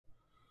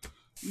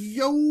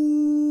Yo,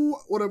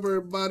 what up,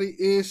 everybody?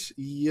 It's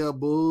your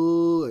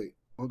boy,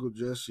 Uncle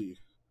Jesse.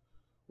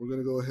 We're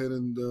gonna go ahead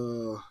and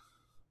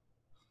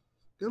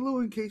get a little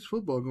Encased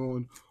football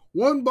going.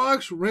 One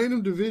box,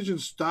 random division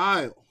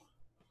style.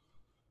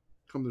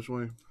 Come this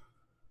way.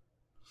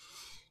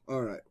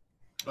 All right.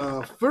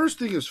 First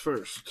thing is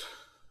first.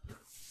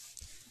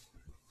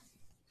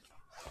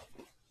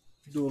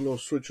 Do a little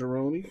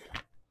switcheroni.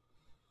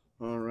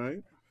 All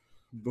right.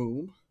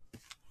 Boom.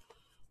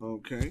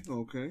 Okay.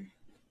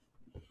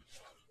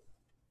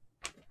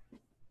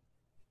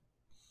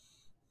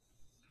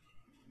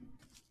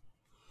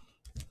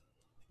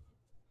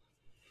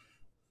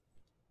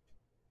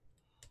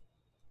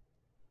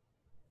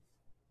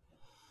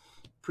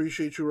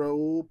 Appreciate you,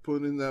 Raul,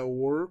 putting in that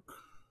work.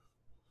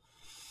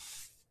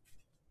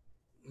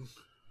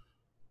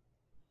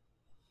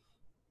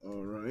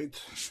 All right.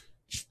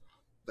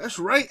 That's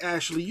right,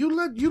 Ashley. You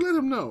let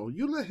him know.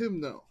 You let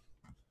him know.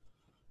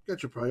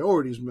 Got your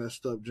priorities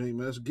messed up,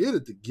 James. Get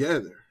it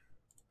together.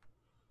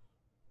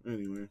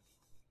 Anyway,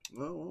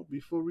 well,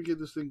 before we get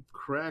this thing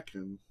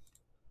cracking,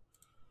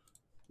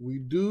 we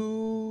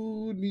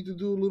do need to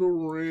do a little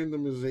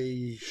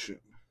randomization.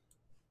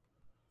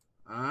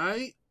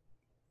 Alright?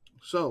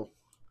 So,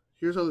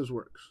 here's how this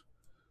works.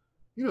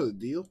 You know the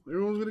deal.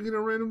 Everyone's going to get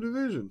a random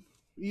division.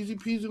 Easy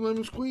peasy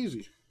lemon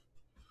squeezy.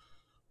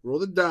 Roll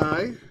the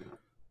die.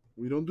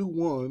 We don't do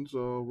one, so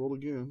roll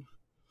again.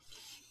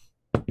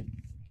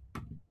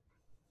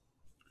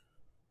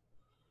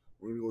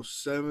 We're going to go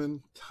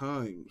 7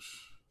 times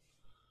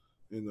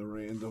in the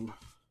random.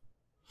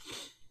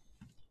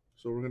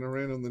 So we're going to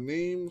random the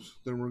names,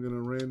 then we're going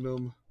to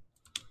random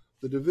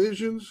the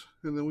divisions,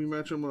 and then we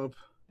match them up.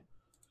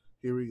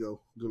 Here we go.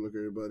 Good luck,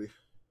 everybody.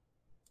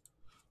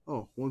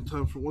 Oh, one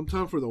time for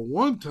the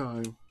one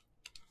time.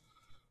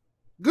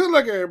 Good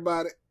luck,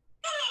 everybody.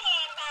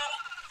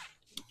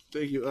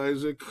 Thank you,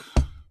 Isaac.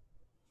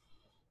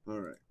 All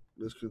right,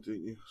 let's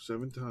continue.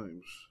 7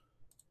 times.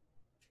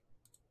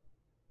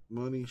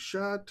 Money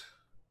shot,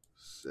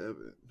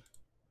 7.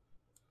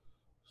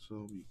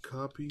 So we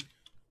copy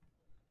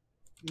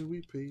and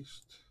we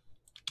paste.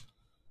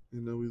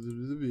 And now we do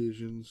the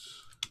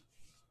divisions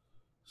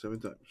 7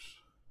 times.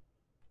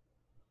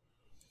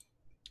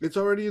 It's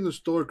already in the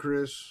store,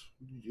 Chris.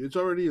 It's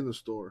already in the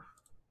store.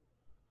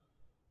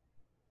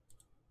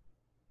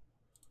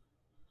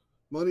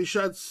 Money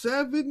shot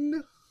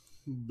 7.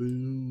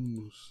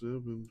 Boom.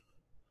 7.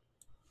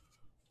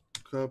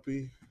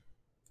 Copy.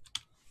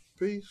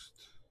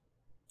 Paste.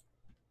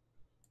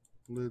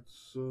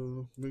 Let's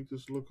make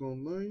this look all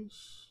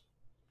nice.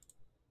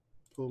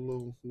 Put a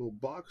little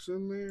box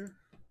in there.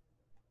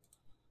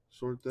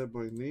 Sort that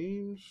by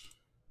names.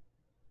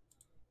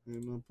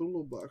 And put a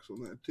little box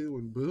on that too.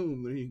 And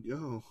boom, there you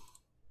go.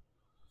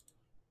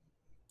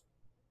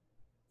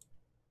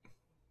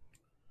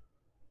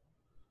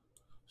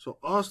 So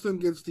Austin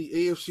gets the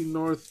AFC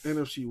North,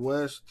 NFC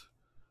West.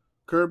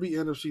 Kirby,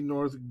 NFC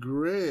North.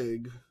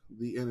 Greg,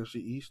 the NFC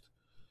East.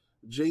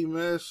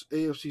 J-Mess,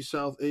 AFC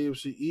South,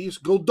 AFC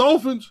East. Go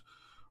Dolphins!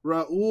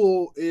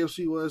 Raul,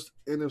 AFC West,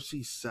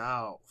 NFC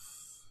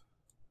South.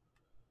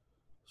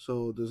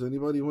 So does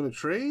anybody want to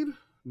trade?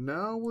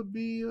 Now would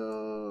be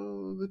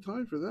the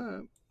time for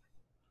that.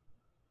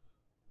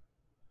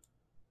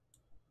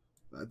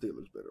 I think it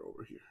looks better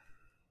over here.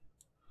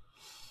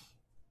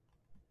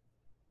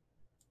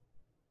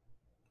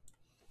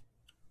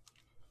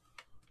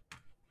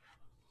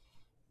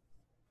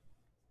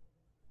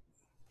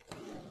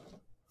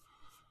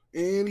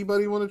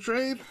 Anybody want to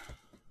trade?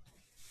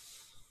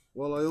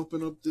 While I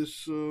open up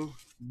this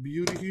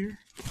beauty here.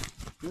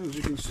 As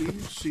you can see,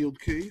 sealed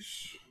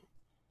case.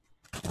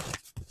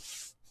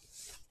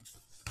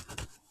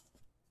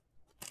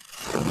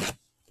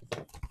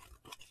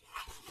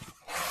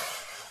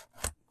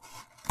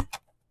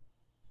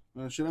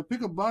 Should I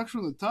pick a box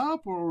from the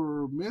top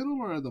or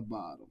middle or at the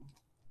bottom?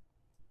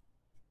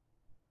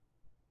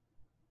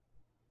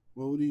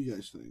 What do you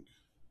guys think?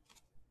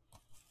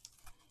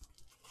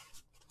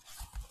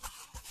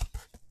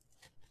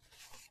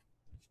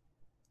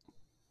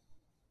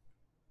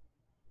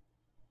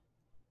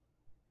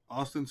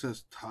 Austin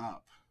says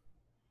top.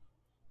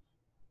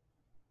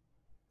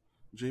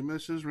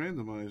 J-Mess says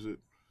randomize it.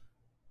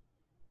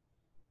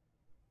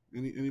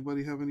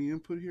 Anybody have any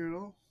input here at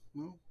all?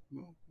 No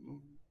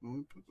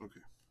input.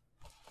 Okay.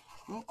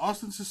 Well,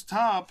 Austin says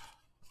top.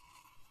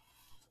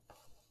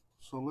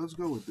 So let's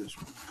go with this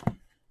one.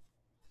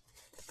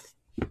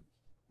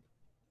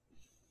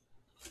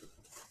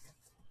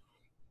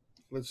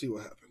 Let's see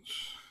what happens.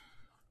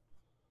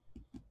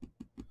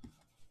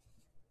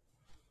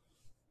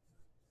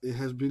 It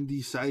has been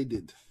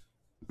decided.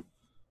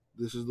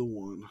 This is the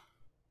one.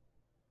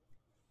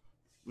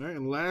 All right,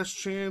 and last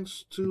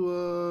chance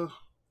to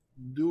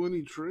do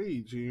any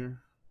trades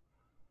here.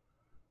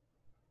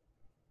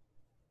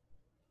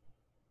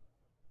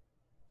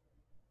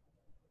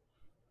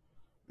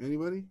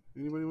 Anybody?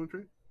 Anybody want to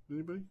trade?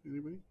 Anybody?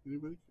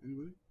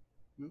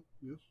 No?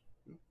 Yes?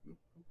 No?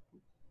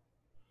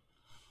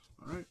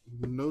 All right,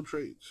 no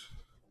trades.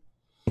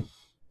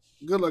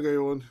 Good luck,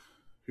 everyone.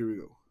 Here we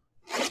go.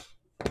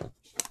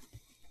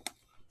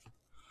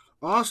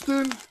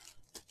 Austin,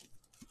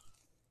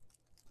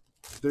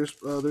 there's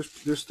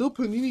still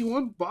Panini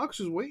 1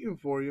 boxes waiting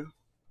for you.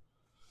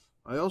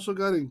 I also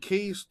got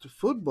encased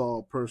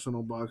football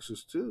personal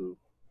boxes too.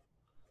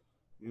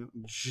 Yeah,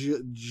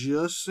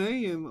 just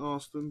saying,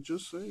 Austin.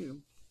 Just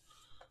saying.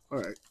 All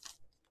right,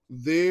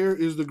 there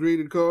is the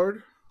graded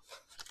card.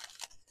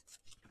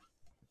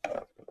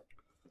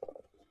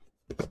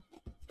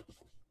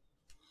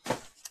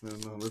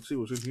 And let's see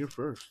what's in here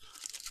first.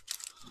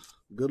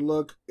 Good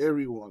luck,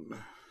 everyone. All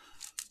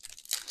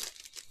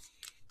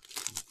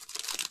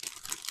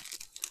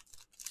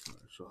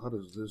right, so how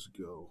does this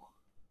go?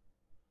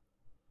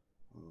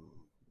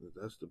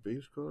 That's the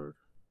base card,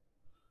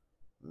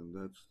 and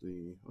that's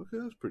the okay.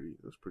 That's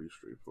pretty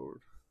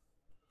straightforward.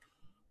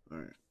 All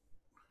right.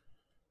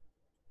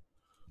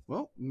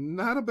 Well,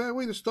 not a bad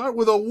way to start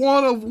with a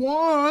 1 of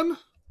 1.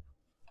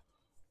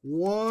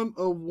 1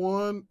 of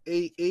 1,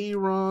 a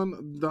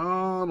Aaron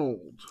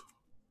Donald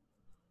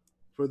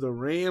for the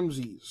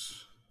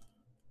Ramses.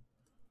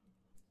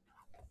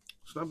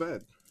 It's not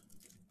bad.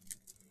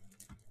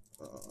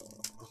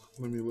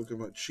 Let me look at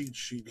my cheat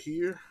sheet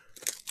here.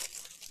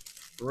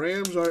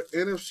 Rams are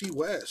NFC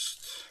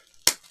West.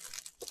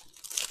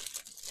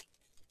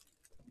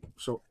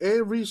 So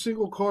every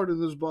single card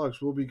in this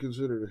box will be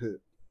considered a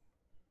hit.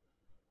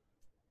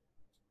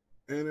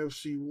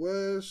 NFC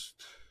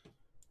West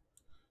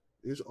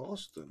is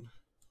Austin.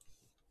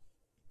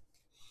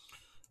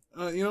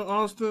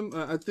 Austin,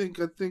 I think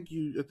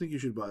you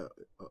should buy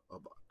a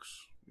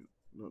box.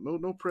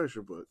 No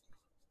pressure, but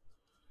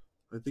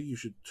I think you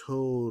should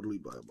totally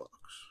buy a box.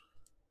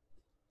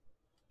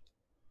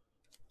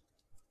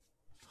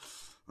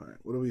 All right,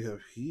 what do we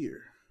have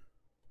here?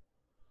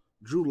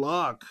 Drew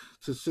Lock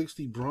to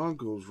 60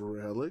 Broncos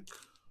relic.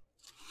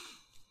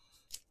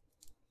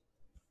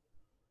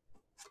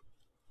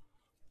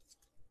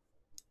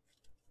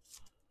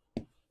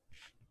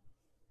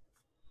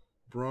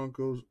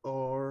 Broncos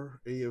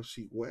are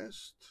AFC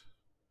West.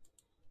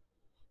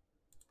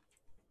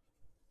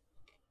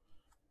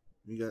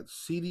 We got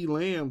CeeDee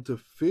Lamb to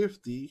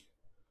 50,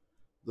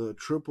 the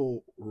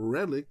triple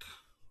relic,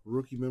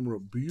 rookie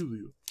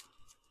memorabilia.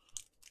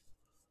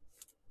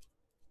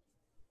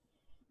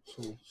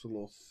 So it's a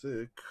little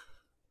thick.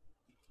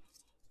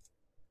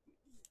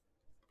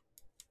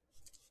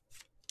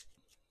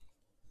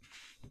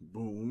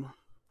 Boom.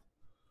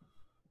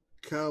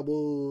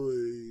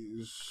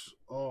 Cowboys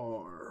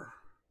are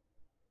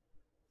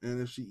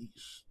NFC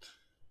East.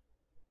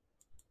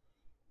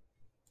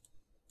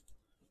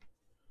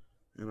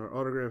 And our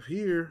autograph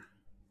here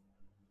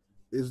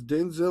is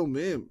Denzel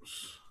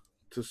Mims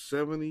to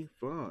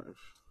 75.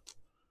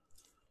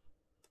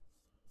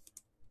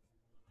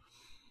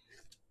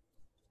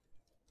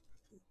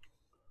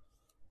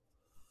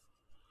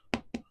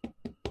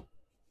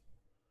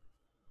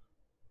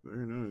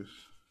 Very nice.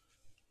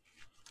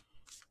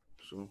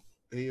 So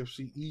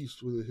AFC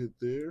East with a hit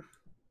there.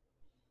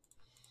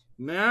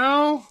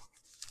 Now,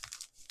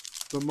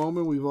 the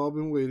moment we've all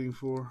been waiting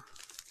for.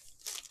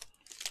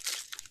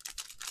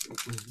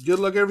 Good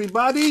luck,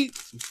 everybody.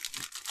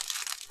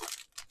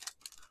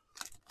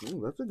 Oh,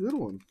 that's a good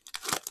one.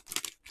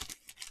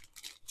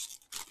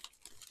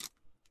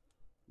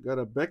 Got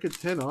a Beckett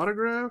 10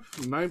 autograph,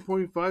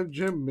 9.5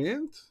 gem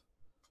mint.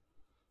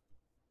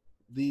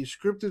 The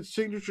scripted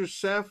signature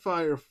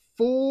sapphire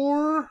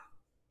 4.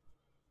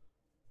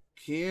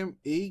 Cam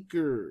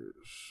Akers,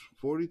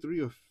 43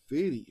 of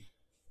 50.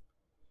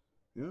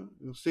 Yeah,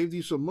 it'll save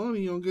you some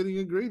money on getting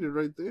it graded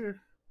right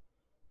there.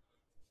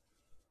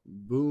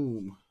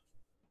 Boom.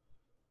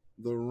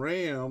 The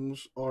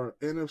Rams are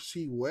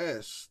NFC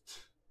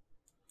West.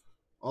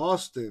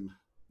 Austin,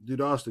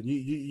 dude, Austin,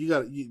 you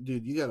gotta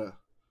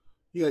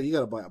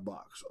buy a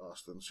box,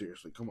 Austin.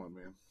 Seriously, come on,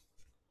 man.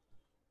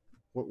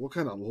 What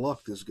kind of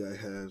luck this guy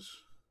has?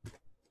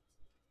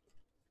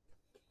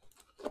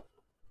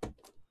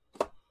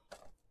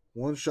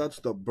 One shots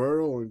to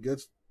Burrow and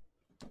gets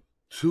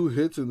 2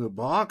 hits in the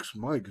box.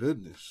 My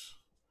goodness.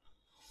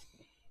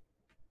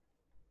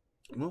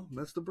 Well,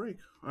 that's the break.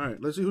 All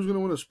right, let's see who's going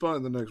to win a spot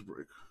in the next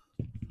break.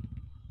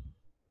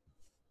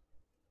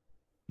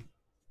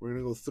 We're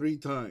going to go 3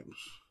 times.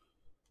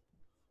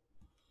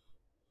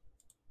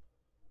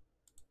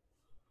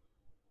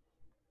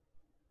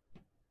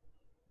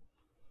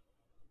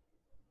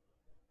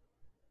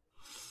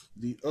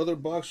 The other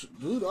box,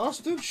 dude,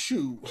 Austin,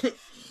 shoot.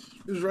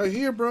 It's right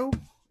here, bro.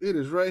 It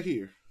is right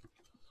here.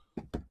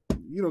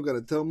 You don't got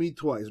to tell me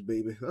twice,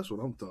 baby. That's what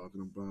I'm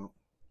talking about.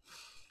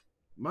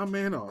 My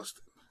man,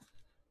 Austin.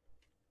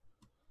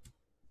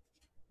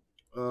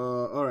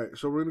 All right,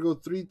 so we're going to go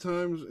 3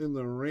 times in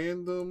the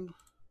random.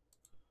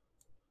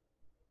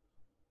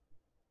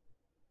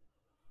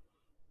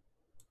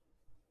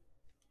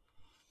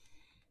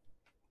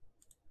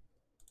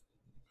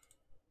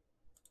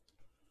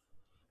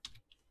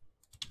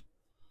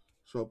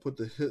 So I'll put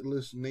the hit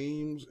list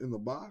names in the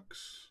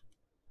box,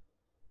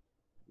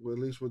 well, at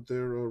least with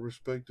their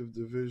respective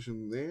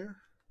division there.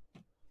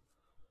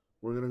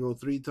 We're going to go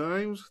 3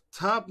 times.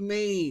 Top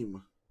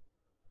name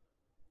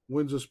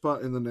wins a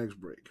spot in the next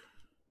break.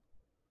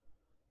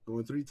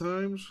 Going 3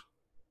 times.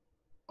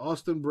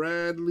 Austin,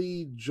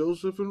 Bradley,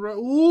 Joseph, and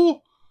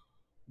Raul.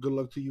 Good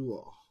luck to you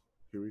all.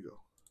 Here we go.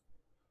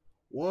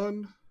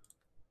 1,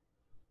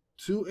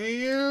 2,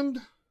 and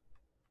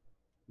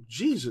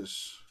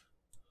Jesus.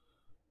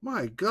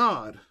 My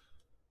God.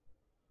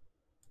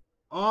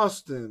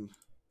 Austin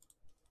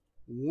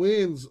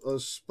wins a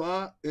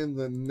spot in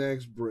the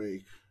next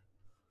break.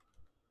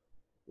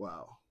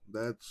 Wow.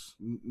 That's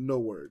no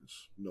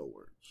words. No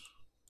words.